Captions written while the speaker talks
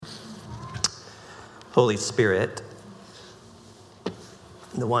Holy Spirit,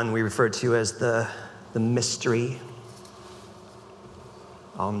 the one we refer to as the mystery,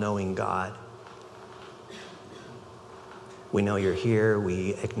 all-knowing God. We know you're here.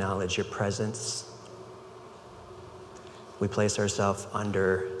 We acknowledge your presence. We place ourselves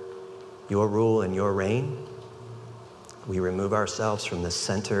under your rule and your reign. We remove ourselves from the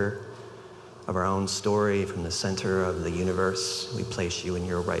center of our own story, from the center of the universe. We place you in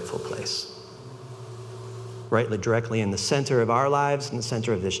your rightful place. Rightly, directly in the center of our lives, in the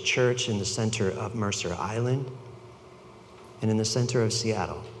center of this church, in the center of Mercer Island, and in the center of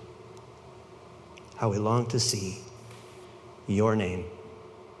Seattle. How we long to see your name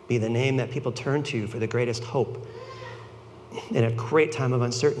be the name that people turn to for the greatest hope in a great time of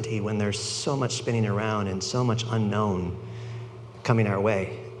uncertainty when there's so much spinning around and so much unknown coming our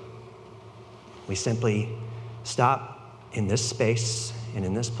way. We simply stop in this space and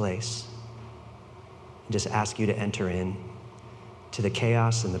in this place and just ask you to enter in to the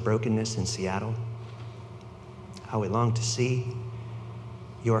chaos and the brokenness in Seattle. How we long to see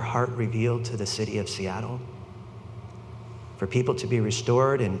your heart revealed to the city of Seattle, for people to be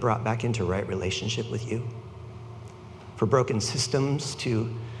restored and brought back into right relationship with you, for broken systems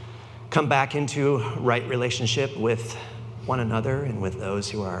to come back into right relationship with one another and with those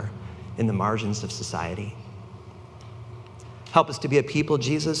who are in the margins of society. Help us to be a people,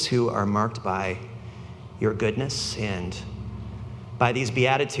 Jesus, who are marked by your goodness and by these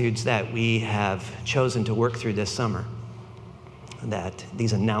beatitudes that we have chosen to work through this summer, that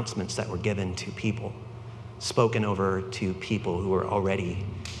these announcements that were given to people, spoken over to people who are already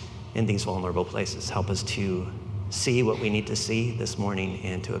in these vulnerable places. Help us to see what we need to see this morning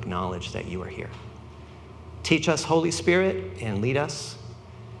and to acknowledge that you are here. Teach us, Holy Spirit, and lead us.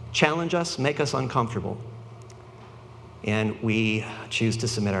 Challenge us, make us uncomfortable. And we choose to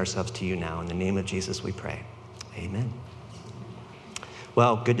submit ourselves to you now. In the name of Jesus, we pray. Amen.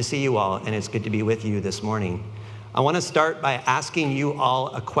 Well, good to see you all, and it's good to be with you this morning. I want to start by asking you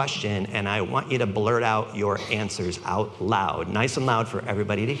all a question, and I want you to blurt out your answers out loud, nice and loud for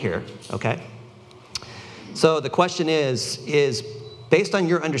everybody to hear, okay? So the question is based on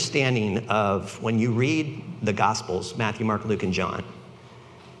your understanding of when you read the Gospels, Matthew, Mark, Luke, and John,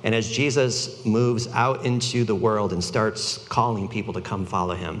 and as Jesus moves out into the world and starts calling people to come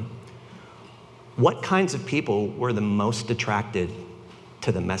follow him, what kinds of people were the most attracted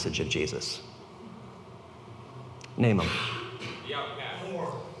to the message of Jesus? Name them. The outcast.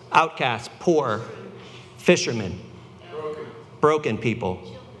 Outcasts, poor, fishermen, broken people,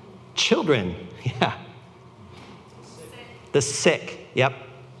 children, yeah. The sick, yep.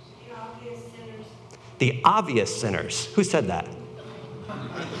 The obvious sinners. The obvious sinners. Who said that?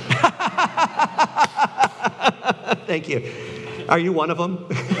 Thank you. Are you one of them?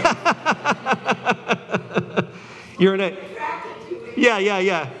 You're in a,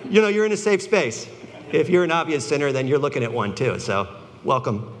 yeah. You know, you're in a safe space. If you're an obvious sinner, then you're looking at one too, so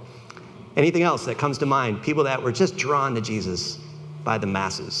welcome. Anything else that comes to mind? People that were just drawn to Jesus by the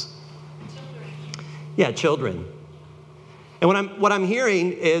masses. Children. Yeah, children. And what I'm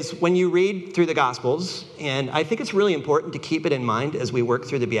hearing is when you read through the Gospels, and I think it's really important to keep it in mind as we work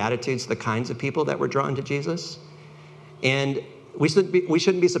through the Beatitudes, the kinds of people that were drawn to Jesus. And we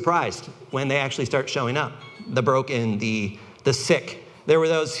shouldn't be surprised when they actually start showing up. The broken, the sick. There were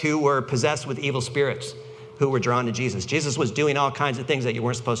those who were possessed with evil spirits who were drawn to Jesus. Jesus was doing all kinds of things that you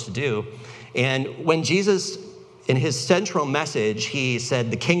weren't supposed to do. And when Jesus, in his central message, he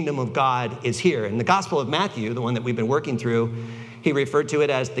said, the kingdom of God is here. In the Gospel of Matthew, the one that we've been working through, he referred to it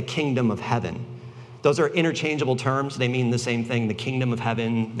as the kingdom of heaven. Those are interchangeable terms. They mean the same thing, the kingdom of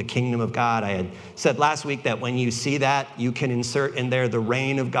heaven, the kingdom of God. I had said last week that when you see that, you can insert in there the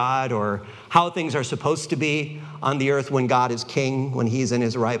reign of God or how things are supposed to be on the earth when God is king, when he's in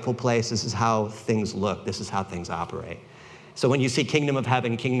his rightful place. This is how things look. This is how things operate. So when you see kingdom of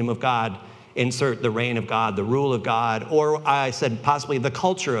heaven, kingdom of God, insert the reign of God, the rule of God, or I said possibly the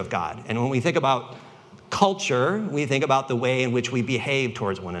culture of God. And when we think about culture, we think about the way in which we behave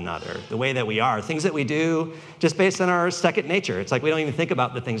towards one another, the way that we are, things that we do just based on our second nature. It's like we don't even think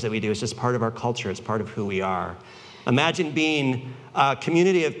about the things that we do. It's just part of our culture. It's part of who we are. Imagine being a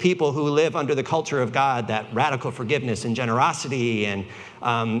community of people who live under the culture of God, that radical forgiveness and generosity and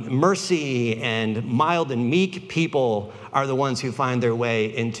mercy and mild and meek people are the ones who find their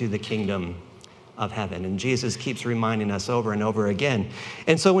way into the kingdom of heaven. And Jesus keeps reminding us over and over again.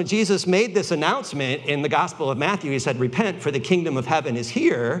 And so when Jesus made this announcement in the Gospel of Matthew, he said, repent, for the kingdom of heaven is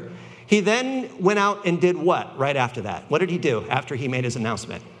here. He then went out and did what right after that? What did he do after he made his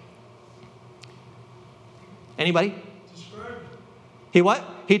announcement? Anybody? Describe. He what?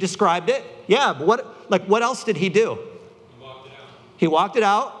 He described it. Yeah, but what else did he do? He walked it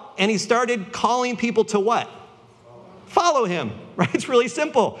out, and he started calling people to what? Follow him, right? It's really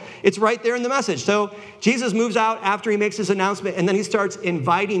simple. It's right there in the message. So Jesus moves out after he makes his announcement, and then he starts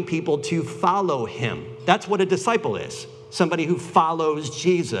inviting people to follow him. That's what a disciple is. Somebody who follows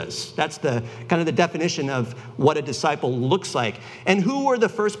Jesus. That's the kind of the definition of what a disciple looks like. And who were the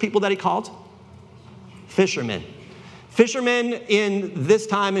first people that he called? Fishermen. Fishermen in this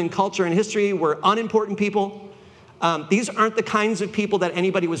time in culture and history were unimportant people. These aren't the kinds of people that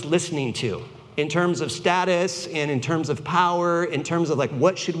anybody was listening to in terms of status and in terms of power, in terms of like,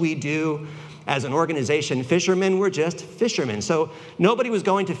 what should we do as an organization? Fishermen were just fishermen. So nobody was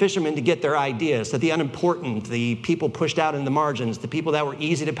going to fishermen to get their ideas, to the unimportant, the people pushed out in the margins, the people that were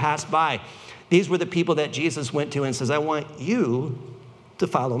easy to pass by. These were the people that Jesus went to and says, I want you to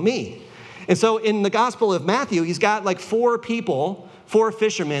follow me. And so in the Gospel of Matthew, he's got like four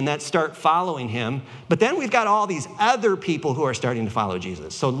fishermen that start following him. But then we've got all these other people who are starting to follow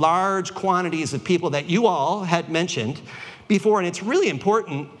Jesus. So large quantities of people that you all had mentioned before. And it's really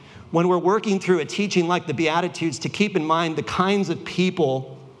important when we're working through a teaching like the Beatitudes to keep in mind the kinds of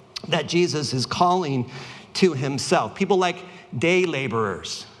people that Jesus is calling to himself. People like day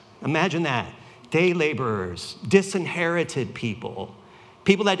laborers. Imagine that. Day laborers, disinherited people,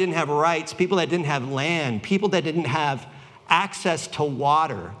 people that didn't have rights, people that didn't have land, people that didn't have access to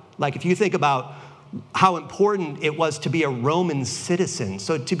water. Like if you think about how important it was to be a Roman citizen.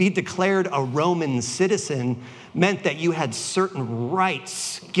 So to be declared a Roman citizen meant that you had certain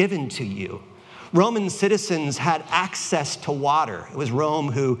rights given to you. Roman citizens had access to water. It was Rome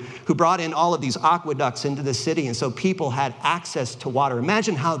who brought in all of these aqueducts into the city, and so people had access to water.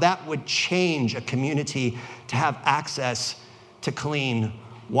 Imagine how that would change a community to have access to clean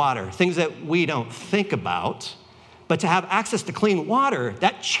water. Things that we don't think about, but to have access to clean water,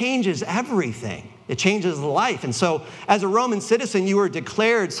 that changes everything. It changes life. And so as a Roman citizen, you were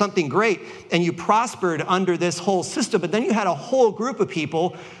declared something great and you prospered under this whole system. But then you had a whole group of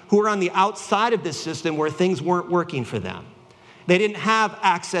people who were on the outside of this system where things weren't working for them. They didn't have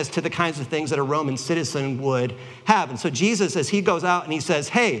access to the kinds of things that a Roman citizen would have. And so Jesus, as he goes out and he says,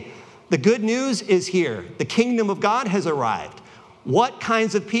 hey, the good news is here. The kingdom of God has arrived. What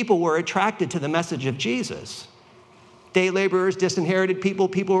kinds of people were attracted to the message of Jesus? Day laborers, disinherited people,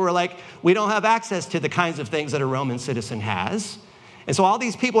 people who were like, we don't have access to the kinds of things that a Roman citizen has. And so all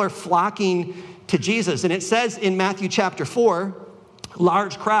these people are flocking to Jesus. And it says in Matthew chapter 4,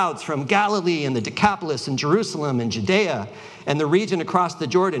 large crowds from Galilee and the Decapolis and Jerusalem and Judea and the region across the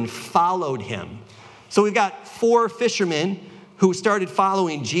Jordan followed him. So we've got four fishermen who started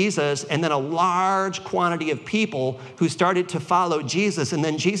following Jesus, and then a large quantity of people who started to follow Jesus. And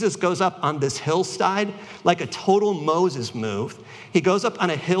then Jesus goes up on this hillside, like a total Moses move. He goes up on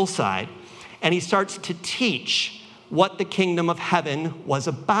a hillside, and he starts to teach what the kingdom of heaven was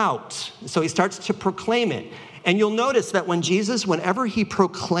about. So he starts to proclaim it. And you'll notice that whenever he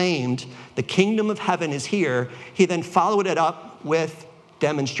proclaimed the kingdom of heaven is here, he then followed it up with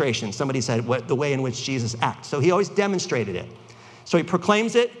demonstration. Somebody said the way in which Jesus acts. So he always demonstrated it. So he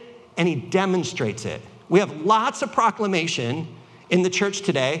proclaims it and he demonstrates it. We have lots of proclamation in the church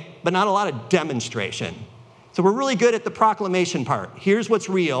today, but not a lot of demonstration. So we're really good at the proclamation part. Here's what's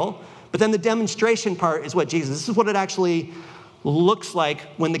real, but then the demonstration part is what this is what it actually looks like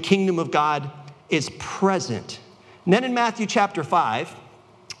when the kingdom of God is present. And then in Matthew chapter 5,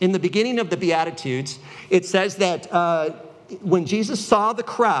 in the beginning of the Beatitudes, it says that when Jesus saw the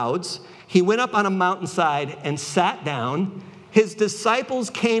crowds, he went up on a mountainside and sat down. His disciples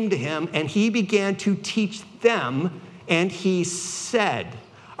came to him, and he began to teach them, and he said,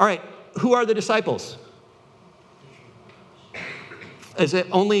 all right, who are the disciples? Is it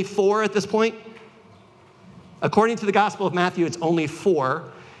only 4 at this point? According to the Gospel of Matthew, it's only 4.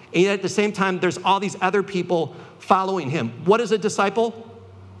 And yet at the same time, there's all these other people following him. What is a disciple?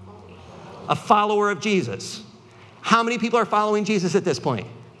 A follower of Jesus. How many people are following Jesus at this point?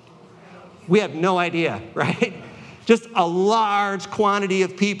 We have no idea, right? Just a large quantity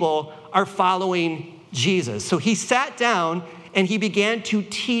of people are following Jesus. So he sat down and he began to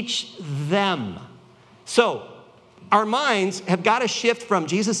teach them. So our minds have got to shift from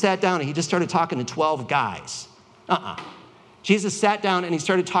Jesus sat down and he just started talking to 12 guys. Jesus sat down and he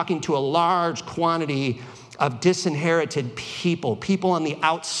started talking to a large quantity of disinherited people, people on the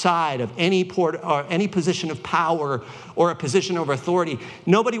outside of any position of power or a position of authority.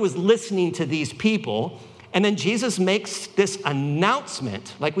 Nobody was listening to these people. And then Jesus makes this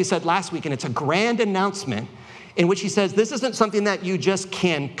announcement, like we said last week, and it's a grand announcement in which he says, this isn't something that you just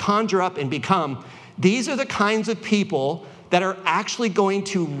can conjure up and become. These are the kinds of people that are actually going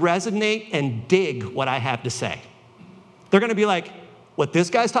to resonate and dig what I have to say. They're going to be like, what this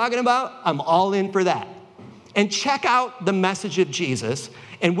guy's talking about, I'm all in for that. And check out the message of Jesus.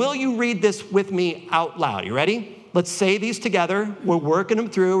 And will you read this with me out loud? You ready? Let's say these together. We're working them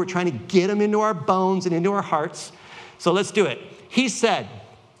through. We're trying to get them into our bones and into our hearts. So let's do it. He said,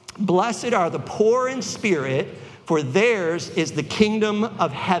 "Blessed are the poor in spirit, for theirs is the kingdom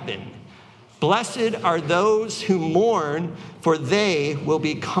of heaven. Blessed are those who mourn, for they will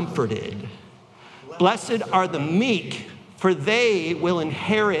be comforted. Blessed are the meek, for they will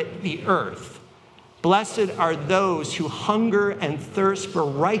inherit the earth. Blessed are those who hunger and thirst for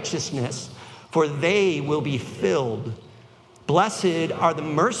righteousness, for they will be filled. Blessed are the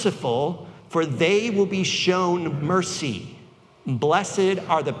merciful, for they will be shown mercy. Blessed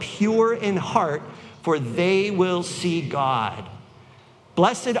are the pure in heart, for they will see God.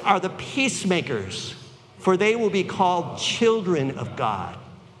 Blessed are the peacemakers, for they will be called children of God.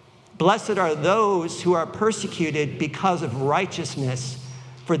 Blessed are those who are persecuted because of righteousness,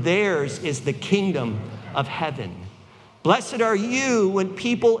 for theirs is the kingdom of heaven. Blessed are you when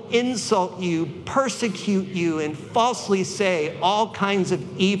people insult you, persecute you, and falsely say all kinds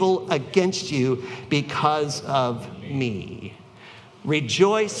of evil against you because of me.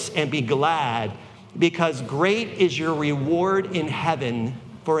 Rejoice and be glad, because great is your reward in heaven,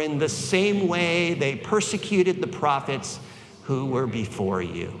 for in the same way they persecuted the prophets who were before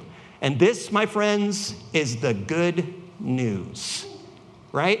you." And this, my friends, is the good news,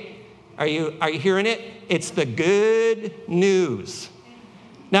 right? Are you hearing it? It's the good news.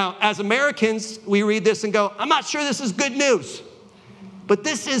 Now, as Americans, we read this and go, I'm not sure this is good news. But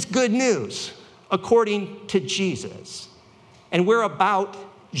this is good news according to Jesus. And we're about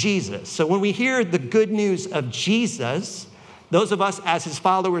Jesus. So when we hear the good news of Jesus, those of us as his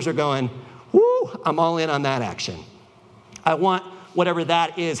followers are going, woo, I'm all in on that action. I want whatever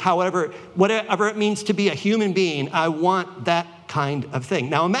that is, whatever it means to be a human being, I want that kind of thing.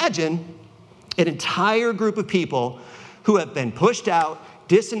 Now imagine an entire group of people who have been pushed out,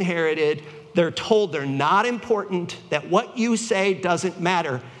 disinherited, they're told they're not important, that what you say doesn't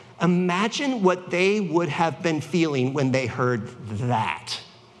matter. Imagine what they would have been feeling when they heard that,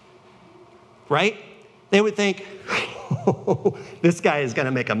 right? They would think, this guy is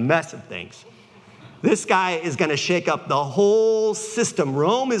gonna make a mess of things. This guy is going to shake up the whole system.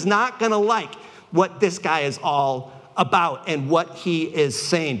 Rome is not going to like what this guy is all about and what he is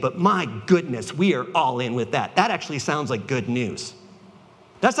saying. But my goodness, we are all in with that. That actually sounds like good news.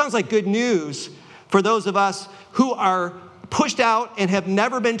 That sounds like good news for those of us who are pushed out and have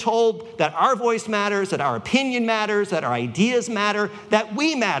never been told that our voice matters, that our opinion matters, that our ideas matter, that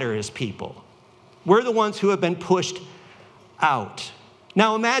we matter as people. We're the ones who have been pushed out.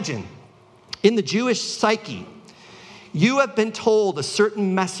 Now imagine, in the Jewish psyche, you have been told a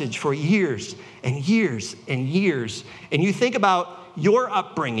certain message for years and years and years. And you think about your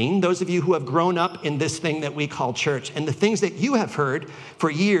upbringing, those of you who have grown up in this thing that we call church, and the things that you have heard for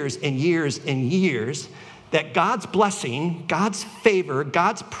years and years and years, that God's blessing, God's favor,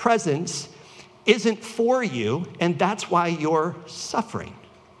 God's presence isn't for you, and that's why you're suffering.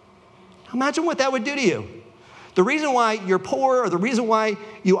 Imagine what that would do to you. The reason why you're poor or the reason why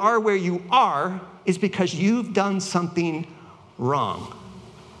you are where you are is because you've done something wrong.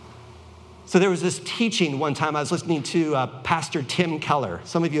 So there was this teaching one time I was listening to Pastor Tim Keller.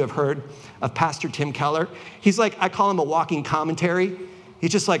 Some of you have heard of Pastor Tim Keller. He's like, I call him a walking commentary.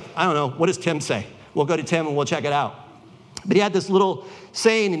 He's just like, I don't know, what does Tim say? We'll go to Tim and we'll check it out. But he had this little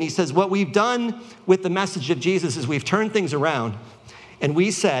saying, and he says, what we've done with the message of Jesus is we've turned things around, and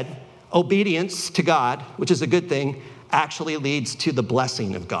we said, obedience to God, which is a good thing, actually leads to the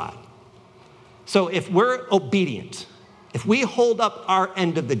blessing of God. So if we're obedient, if we hold up our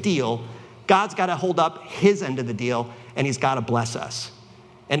end of the deal, God's got to hold up his end of the deal, and he's got to bless us.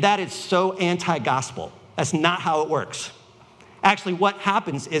 And that is so anti-gospel. That's not how it works. Actually, what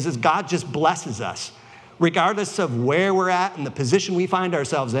happens is God just blesses us, regardless of where we're at and the position we find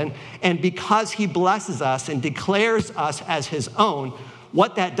ourselves in. And because he blesses us and declares us as his own,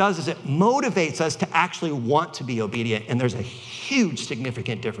 what that does is it motivates us to actually want to be obedient, and there's a huge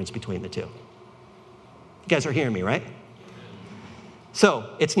significant difference between the two. You guys are hearing me, right?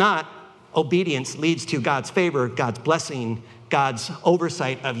 So it's not obedience leads to God's favor, God's blessing, God's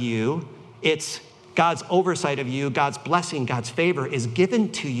oversight of you. It's God's oversight of you, God's blessing, God's favor is given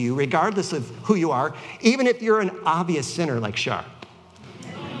to you regardless of who you are, even if you're an obvious sinner like Shar.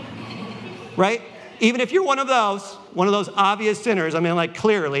 Right? Even if you're one of those obvious sinners, I mean, like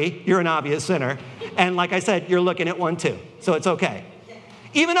clearly you're an obvious sinner. And like I said, you're looking at one too. So it's okay.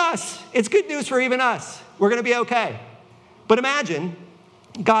 Even us, it's good news for even us. We're going to be okay. But imagine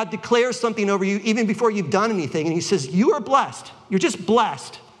God declares something over you even before you've done anything, and he says, you are blessed. You're just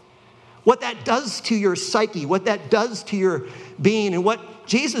blessed. What that does to your psyche, what that does to your being, and what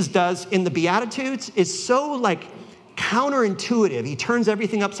Jesus does in the Beatitudes is so like counterintuitive. He turns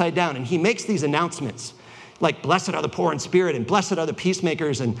everything upside down, and he makes these announcements like, blessed are the poor in spirit, and blessed are the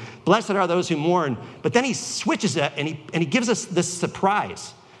peacemakers, and blessed are those who mourn. But then he switches it, and he gives us this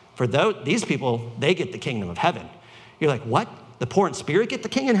surprise. For these people, they get the kingdom of heaven. You're like, what? The poor in spirit get the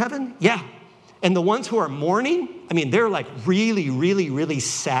king in heaven? Yeah. And the ones who are mourning, I mean, they're like really, really, really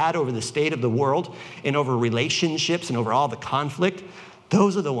sad over the state of the world and over relationships and over all the conflict.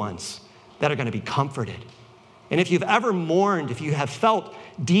 Those are the ones that are going to be comforted. And if you've ever mourned, if you have felt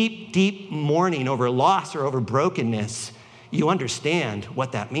deep, deep mourning over loss or over brokenness, you understand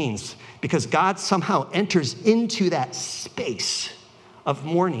what that means, because God somehow enters into that space of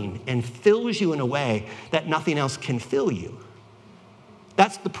mourning and fills you in a way that nothing else can fill you.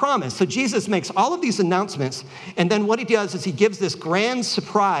 That's the promise. So Jesus makes all of these announcements, and then what he does is he gives this grand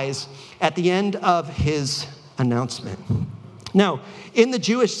surprise at the end of his announcement. Now, in the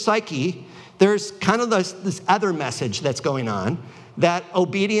Jewish psyche, there's kind of this other message that's going on, that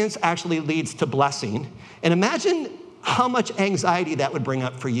obedience actually leads to blessing. And imagine how much anxiety that would bring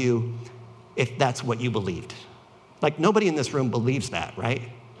up for you if that's what you believed. Like, nobody in this room believes that, right?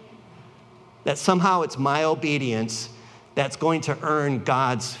 That somehow it's my obedience that's going to earn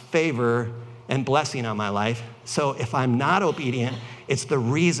God's favor and blessing on my life. So if I'm not obedient, it's the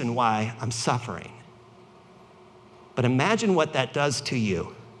reason why I'm suffering. But imagine what that does to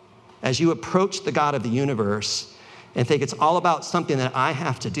you as you approach the God of the universe and think it's all about something that I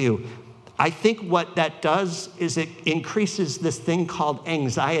have to do. I think what that does is it increases this thing called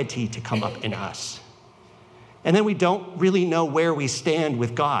anxiety to come up in us. And then we don't really know where we stand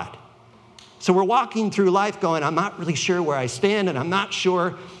with God. So we're walking through life going, I'm not really sure where I stand, and I'm not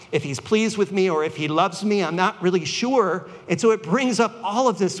sure if he's pleased with me or if he loves me. I'm not really sure. And so it brings up all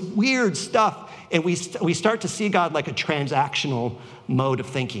of this weird stuff, and we start to see God like a transactional mode of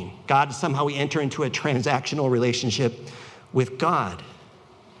thinking. Somehow we enter into a transactional relationship with God.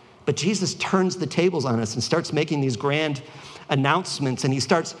 But Jesus turns the tables on us and starts making these grand announcements, and he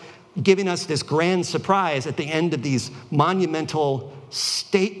starts giving us this grand surprise at the end of these monumental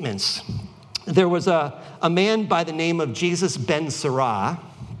statements. There was a man by the name of Jesus ben Sirah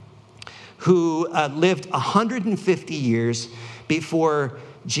who lived 150 years before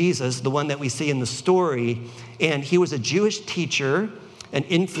Jesus, the one that we see in the story. And he was a Jewish teacher, an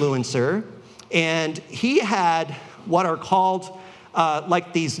influencer, and he had what are called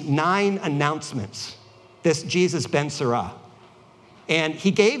like these 9 announcements, this Jesus ben Sirah. And he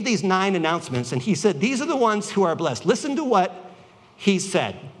gave these 9 announcements, and he said, these are the ones who are blessed. Listen to what he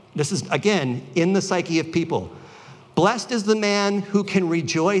said. This is, again, in the psyche of people. Blessed is the man who can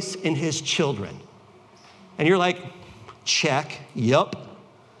rejoice in his children. And you're like, check, yup.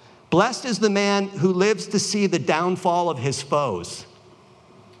 Blessed is the man who lives to see the downfall of his foes.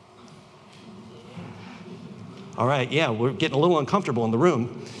 All right, yeah, we're getting a little uncomfortable in the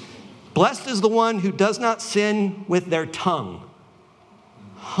room. Blessed is the one who does not sin with their tongue.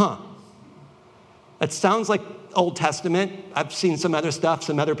 Huh. That sounds like Old Testament. I've seen some other stuff.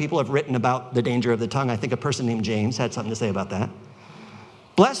 Some other people have written about the danger of the tongue. I think a person named James had something to say about that.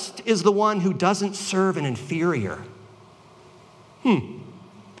 Blessed is the one who doesn't serve an inferior.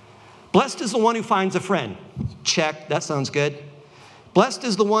 Blessed is the one who finds a friend. Check, that sounds good. Blessed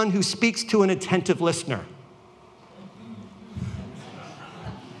is the one who speaks to an attentive listener.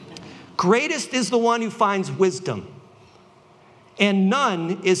 Greatest is the one who finds wisdom. And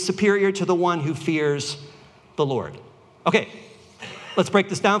none is superior to the one who fears the Lord. Okay, let's break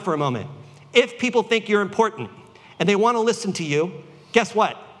this down for a moment. If people think you're important and they want to listen to you, guess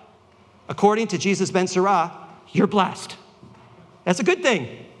what? According to Jesus ben Sirah, you're blessed. That's a good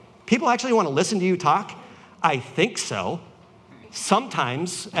thing. People actually want to listen to you talk? I think so.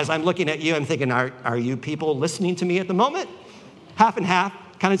 Sometimes, as I'm looking at you, I'm thinking, are you people listening to me at the moment? Half and half.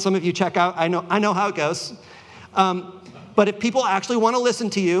 Kind of some of you check out. I know how it goes. But if people actually want to listen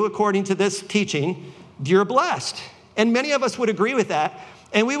to you, according to this teaching, you're blessed. And many of us would agree with that.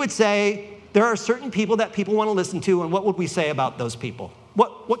 And we would say there are certain people that people want to listen to, and what would we say about those people?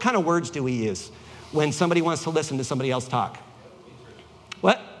 What kind of words do we use when somebody wants to listen to somebody else talk?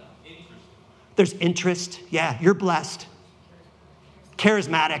 What? Interest. There's interest. Yeah, you're blessed.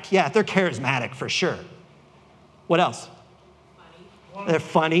 Charismatic. Yeah, they're charismatic for sure. What else? Funny. They're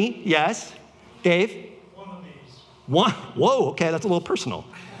funny. Yes. Dave? Whoa, okay, that's a little personal.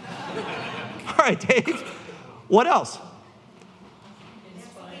 All right, Dave. What else? That's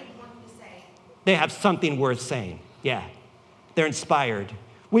what they want to say. They have something worth saying. Yeah. They're inspired.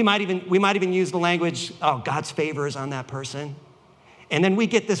 We might even use the language, oh, God's favor is on that person. And then we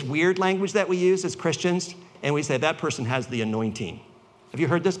get this weird language that we use as Christians, and we say that person has the anointing. Have you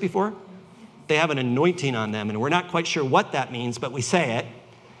heard this before? They have an anointing on them, and we're not quite sure what that means, but we say it.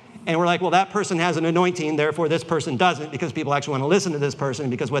 And we're like, well, that person has an anointing, therefore this person doesn't, because people actually want to listen to this person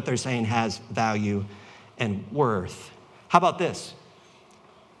because what they're saying has value and worth. How about this?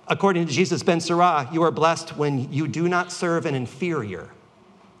 According to Jesus ben Sirah, you are blessed when you do not serve an inferior.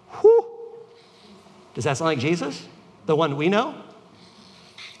 Whew. Does that sound like Jesus? The one we know?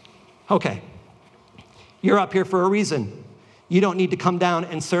 Okay. You're up here for a reason. You don't need to come down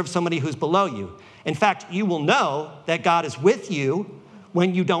and serve somebody who's below you. In fact, you will know that God is with you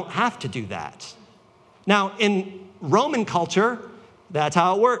when you don't have to do that. Now, in Roman culture, that's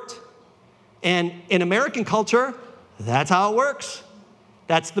how it worked. And in American culture, that's how it works.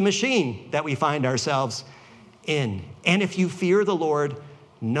 That's the machine that we find ourselves in. And if you fear the Lord,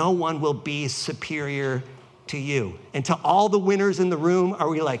 no one will be superior to you. And to all the winners in the room, are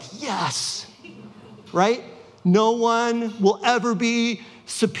we like, yes, right? No one will ever be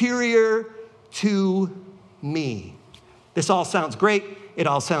superior to me. This all sounds great. It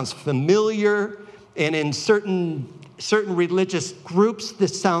all sounds familiar. And in certain religious groups,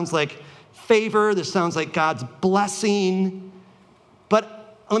 this sounds like favor. This sounds like God's blessing.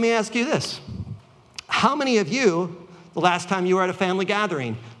 But let me ask you this. How many of you, the last time you were at a family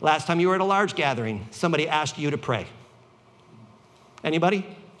gathering, last time you were at a large gathering, somebody asked you to pray?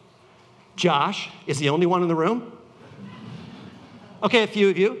 Anybody? Josh is the only one in the room? Okay, a few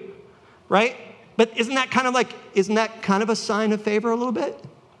of you, right? But isn't that kind of a sign of favor a little bit?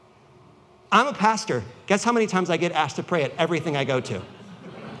 I'm a pastor. Guess how many times I get asked to pray at everything I go to?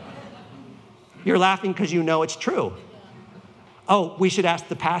 You're laughing because you know it's true. Oh, we should ask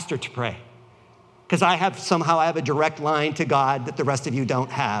the pastor to pray. Because I have a direct line to God that the rest of you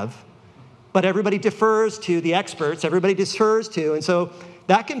don't have. But everybody defers to the experts. Everybody defers to. And so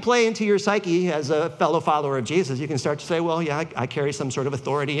that can play into your psyche as a fellow follower of Jesus. You can start to say, well, yeah, I carry some sort of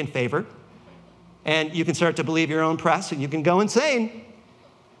authority and favor. And you can start to believe your own press, and you can go insane.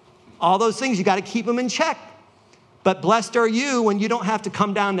 All those things, you got to keep them in check. But blessed are you when you don't have to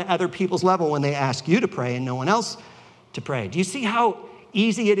come down to other people's level when they ask you to pray and no one else to pray. Do you see how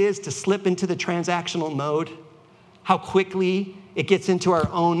easy it is to slip into the transactional mode? How quickly it gets into our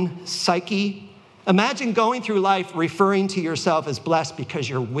own psyche? Imagine going through life referring to yourself as blessed because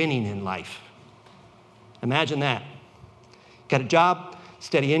you're winning in life. Imagine that. Got a job,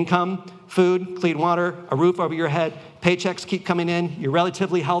 steady income, food, clean water, a roof over your head, paychecks keep coming in, you're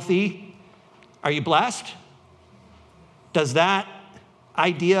relatively healthy. Are you blessed? Does that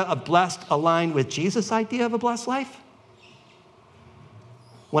idea of blessed align with Jesus' idea of a blessed life?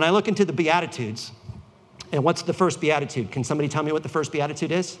 When I look into the Beatitudes, and what's the first Beatitude? Can somebody tell me what the first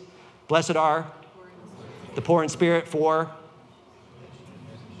Beatitude is? Blessed are the poor in spirit, for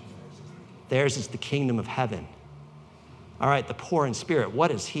theirs is the kingdom of heaven. All right, the poor in spirit,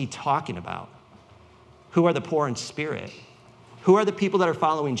 what is he talking about? Who are the poor in spirit? Who are the people that are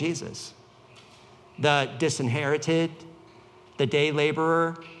following Jesus? The disinherited, the day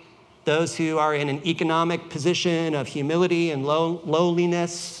laborer, those who are in an economic position of humility and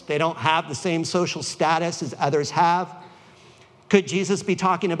lowliness. They don't have the same social status as others have. Could Jesus be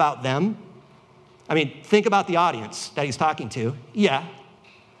talking about them? I mean, think about the audience that he's talking to. Yeah.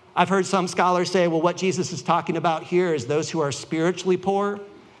 I've heard some scholars say, well, what Jesus is talking about here is those who are spiritually poor,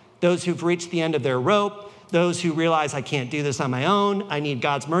 those who've reached the end of their rope, those who realize I can't do this on my own, I need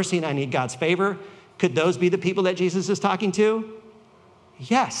God's mercy and I need God's favor. Could those be the people that Jesus is talking to?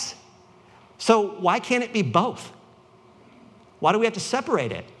 Yes. So why can't it be both? Why do we have to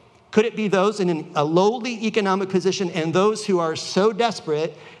separate it? Could it be those in a lowly economic position and those who are so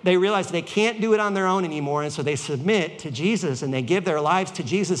desperate, they realize they can't do it on their own anymore, and so they submit to Jesus and they give their lives to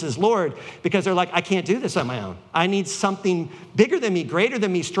Jesus as Lord because they're like, I can't do this on my own. I need something bigger than me, greater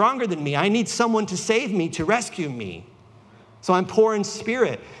than me, stronger than me. I need someone to save me, to rescue me. So I'm poor in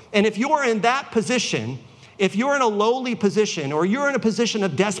spirit. And if you're in that position, if you're in a lowly position or you're in a position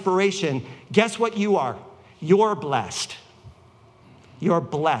of desperation, guess what you are? You're blessed. You're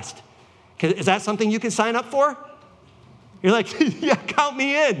blessed. Is that something you can sign up for? You're like, yeah, count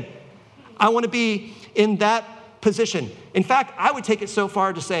me in. I want to be in that position. In fact, I would take it so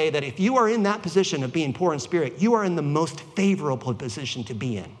far to say that if you are in that position of being poor in spirit, you are in the most favorable position to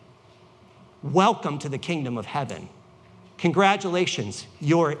be in. Welcome to the kingdom of heaven. Congratulations,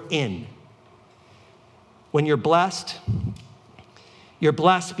 you're in. When you're blessed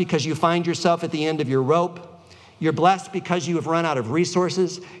because you find yourself at the end of your rope. You're blessed because you have run out of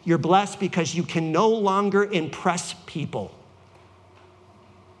resources. You're blessed because you can no longer impress people.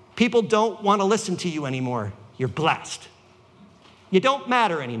 People don't want to listen to you anymore. You're blessed. You don't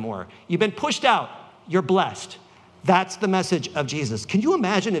matter anymore. You've been pushed out. You're blessed. That's the message of Jesus. Can you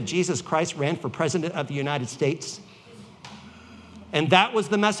imagine if Jesus Christ ran for president of the United States? And that was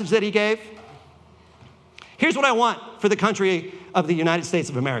the message that he gave? Here's what I want for the country of the United States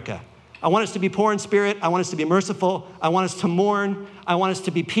of America. I want us to be poor in spirit. I want us to be merciful. I want us to mourn. I want us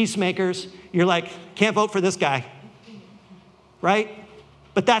to be peacemakers. You're like, can't vote for this guy, right?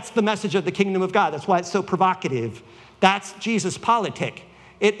 But that's the message of the kingdom of God. That's why it's so provocative. That's Jesus' politic.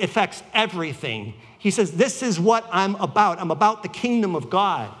 It affects everything. He says, this is what I'm about. I'm about the kingdom of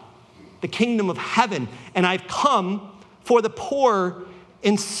God, the kingdom of heaven. And I've come for the poor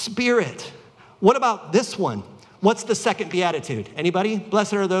in spirit. What about this one? What's the second beatitude? Anybody?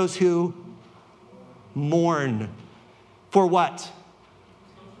 Blessed are those who mourn. For what?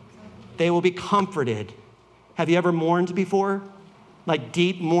 They will be comforted. Have you ever mourned before? Like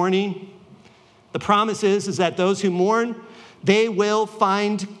deep mourning? The promise is that those who mourn, they will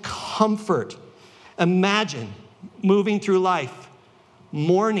find comfort. Imagine moving through life,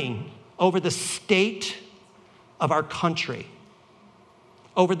 mourning over the state of our country,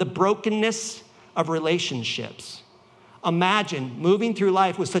 over the brokenness of relationships. Imagine moving through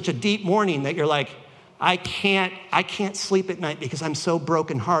life with such a deep mourning that you're like, I can't sleep at night because I'm so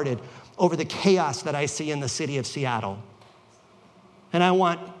brokenhearted over the chaos that I see in the city of Seattle. And I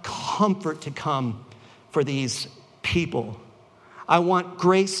want comfort to come for these people. I want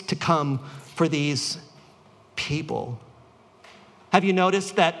grace to come for these people. Have you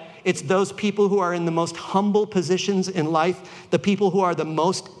noticed that it's those people who are in the most humble positions in life, the people who are the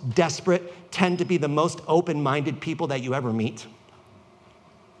most desperate, tend to be the most open-minded people that you ever meet?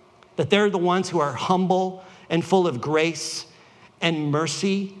 That they're the ones who are humble and full of grace and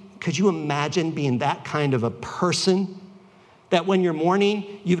mercy. Could you imagine being that kind of a person? That when you're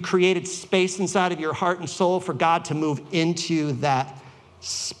mourning, you've created space inside of your heart and soul for God to move into that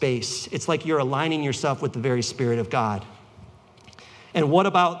space. It's like you're aligning yourself with the very Spirit of God. And what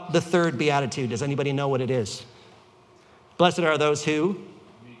about the third beatitude? Does anybody know what it is? Blessed are those who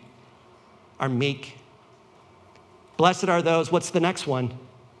are meek. Blessed are those, what's the next one?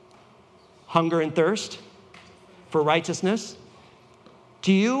 Hunger and thirst for righteousness.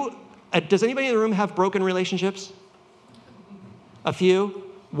 Does anybody in the room have broken relationships? A few?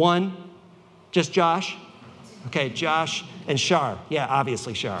 One? Just Josh? Okay, Josh and Shar. Yeah,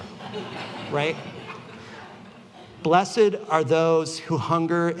 obviously Shar, right? Blessed are those who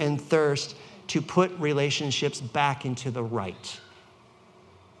hunger and thirst to put relationships back into the right.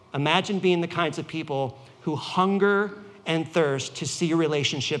 Imagine being the kinds of people who hunger and thirst to see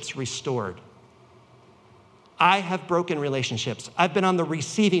relationships restored. I have broken relationships. I've been on the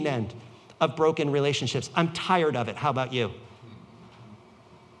receiving end of broken relationships. I'm tired of it. How about you?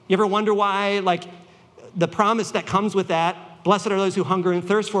 You ever wonder why, like, the promise that comes with that, blessed are those who hunger and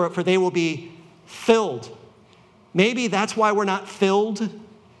thirst for it, for they will be filled. Maybe that's why we're not filled,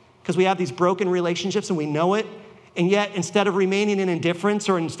 because we have these broken relationships and we know it. And yet, instead of remaining in indifference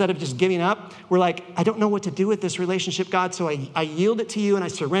or instead of just giving up, we're like, I don't know what to do with this relationship, God, so I yield it to you and I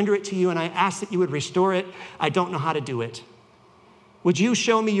surrender it to you and I ask that you would restore it. I don't know how to do it. Would you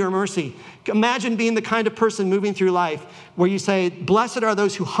show me your mercy? Imagine being the kind of person moving through life where you say, blessed are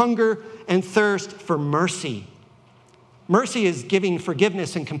those who hunger and thirst for mercy. Mercy is giving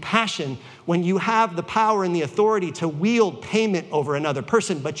forgiveness and compassion when you have the power and the authority to wield payment over another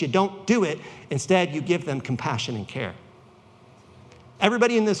person, but you don't do it. Instead, you give them compassion and care.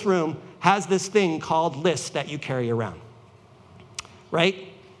 Everybody in this room has this thing called lists that you carry around, right?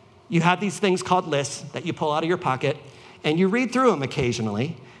 You have these things called lists that you pull out of your pocket, and you read through them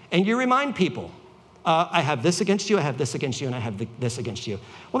occasionally, and you remind people, I have this against you, I have this against you, and I have this against you.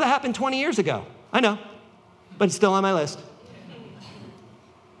 Well, that happened 20 years ago. I know, but it's still on my list.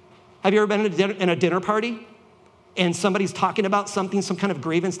 Have you ever been in a dinner party, and somebody's talking about something, some kind of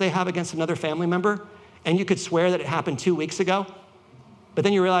grievance they have against another family member, and you could swear that it happened 2 weeks ago, but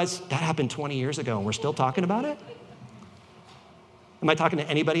then you realize that happened 20 years ago, and we're still talking about it? Am I talking to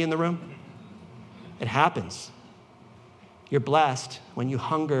anybody in the room? It happens. You're blessed when you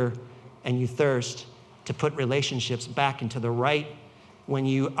hunger and you thirst to put relationships back into the right, when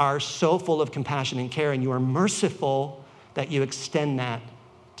you are so full of compassion and care and you are merciful that you extend that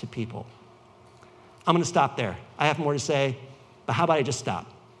to people. I'm going to stop there. I have more to say, but how about I just stop?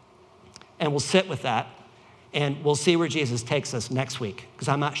 And we'll sit with that, and we'll see where Jesus takes us next week, because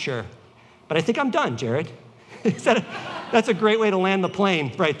I'm not sure. But I think I'm done, Jared. That's a great way to land the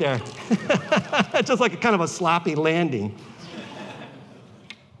plane right there. It's just like a kind of a sloppy landing.